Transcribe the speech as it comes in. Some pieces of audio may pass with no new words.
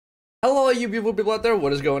Hello you beautiful people out there,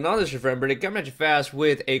 what is going on? This is your friend Britik, coming at you fast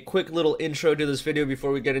with a quick little intro to this video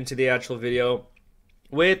before we get into the actual video.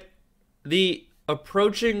 With the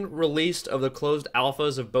approaching release of the closed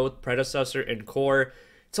alphas of both Predecessor and Core,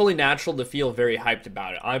 it's only natural to feel very hyped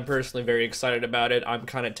about it. I'm personally very excited about it. I'm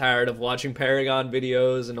kind of tired of watching Paragon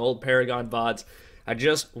videos and old Paragon VODs. I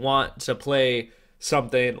just want to play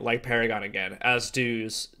something like Paragon again, as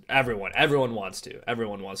does everyone. Everyone wants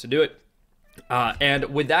to do it.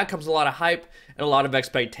 And with that comes a lot of hype and a lot of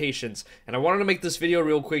expectations. And I wanted to make this video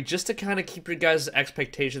real quick just to kind of keep your guys'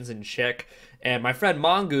 expectations in check. And my friend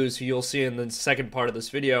Mongoose, who you'll see in the second part of this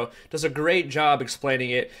video, does a great job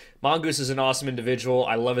explaining it. Mongoose is an awesome individual.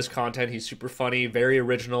 I love his content. He's super funny, very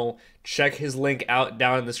original. Check his link out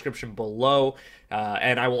down in the description below.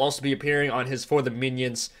 And I will also be appearing on his For the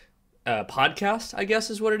Minions podcast, I guess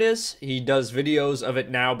is what it is. He does videos of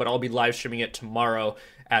it now, but I'll be live streaming it tomorrow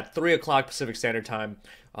at 3 o'clock Pacific Standard Time,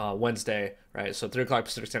 Wednesday, right? So 3 o'clock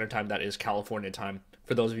Pacific Standard Time, that is California time,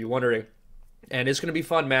 for those of you wondering. And it's going to be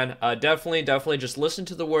fun, man. Definitely just listen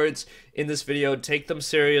to the words in this video. Take them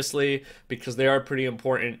seriously, because they are pretty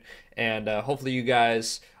important. And hopefully you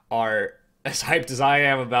guys are as hyped as I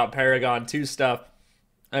am about Paragon 2 stuff.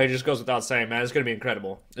 It just goes without saying, man. It's going to be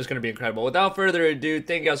incredible. It's going to be incredible. Without further ado,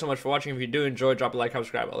 thank you guys so much for watching. If you do enjoy, drop a like,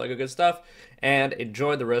 subscribe, all that good stuff. And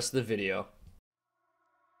enjoy the rest of the video.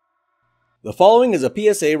 The following is a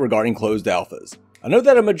PSA regarding closed alphas. I know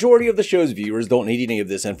that a majority of the show's viewers don't need any of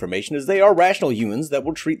this information, as they are rational humans that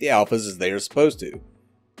will treat the alphas as they are supposed to.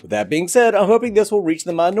 With that being said, I'm hoping this will reach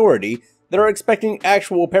the minority that are expecting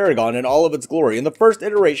actual Paragon in all of its glory in the first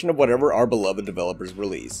iteration of whatever our beloved developers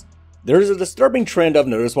release. There is a disturbing trend I've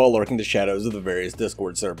noticed while lurking the shadows of the various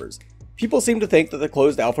Discord servers. People seem to think that the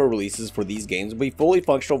closed alpha releases for these games will be fully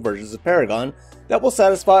functional versions of Paragon that will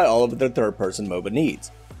satisfy all of their third-person MOBA needs.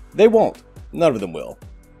 They won't. None of them will.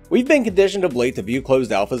 We've been conditioned of late to view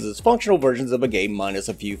closed alphas as functional versions of a game minus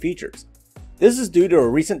a few features. This is due to a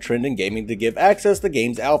recent trend in gaming to give access to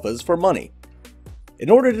games' alphas for money. In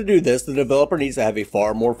order to do this, the developer needs to have a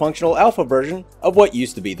far more functional alpha version of what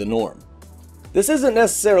used to be the norm. This isn't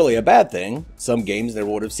necessarily a bad thing. Some games never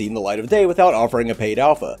would have seen the light of day without offering a paid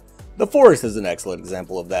alpha. The Forest is an excellent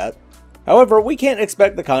example of that. However, we can't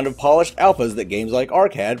expect the kind of polished alphas that games like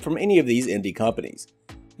Ark had from any of these indie companies.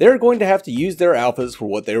 They're going to have to use their alphas for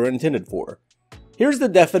what they were intended for. Here's the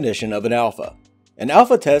definition of an alpha. An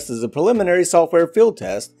alpha test is a preliminary software field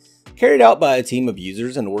test carried out by a team of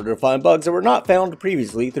users in order to find bugs that were not found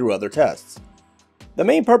previously through other tests. The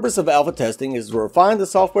main purpose of alpha testing is to refine the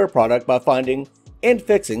software product by finding and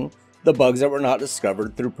fixing the bugs that were not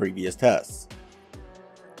discovered through previous tests.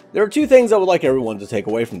 There are two things I would like everyone to take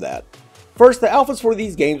away from that. First, the alphas for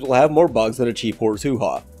these games will have more bugs than a Chief Horse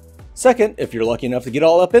hoo-ha. Second, if you're lucky enough to get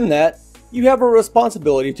all up in that, you have a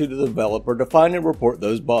responsibility to the developer to find and report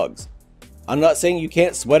those bugs. I'm not saying you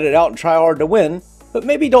can't sweat it out and try hard to win, but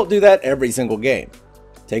maybe don't do that every single game.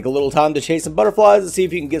 Take a little time to chase some butterflies and see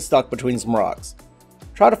if you can get stuck between some rocks.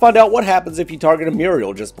 Try to find out what happens if you target a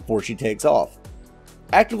Muriel just before she takes off.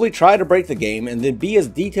 Actively try to break the game and then be as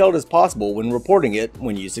detailed as possible when reporting it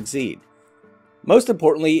when you succeed. Most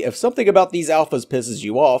importantly, if something about these alphas pisses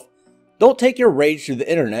you off, don't take your rage to the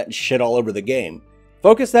internet and shit all over the game.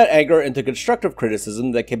 Focus that anger into constructive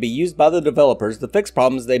criticism that can be used by the developers to fix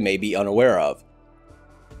problems they may be unaware of.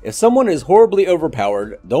 If someone is horribly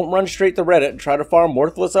overpowered, don't run straight to Reddit and try to farm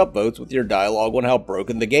worthless upvotes with your dialogue on how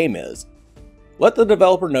broken the game is. Let the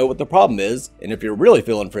developer know what the problem is, and if you're really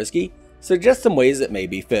feeling frisky, suggest some ways it may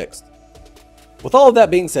be fixed. With all of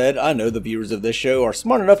that being said, I know the viewers of this show are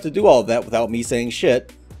smart enough to do all of that without me saying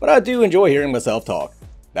shit, but I do enjoy hearing myself talk.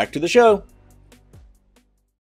 Back to the show.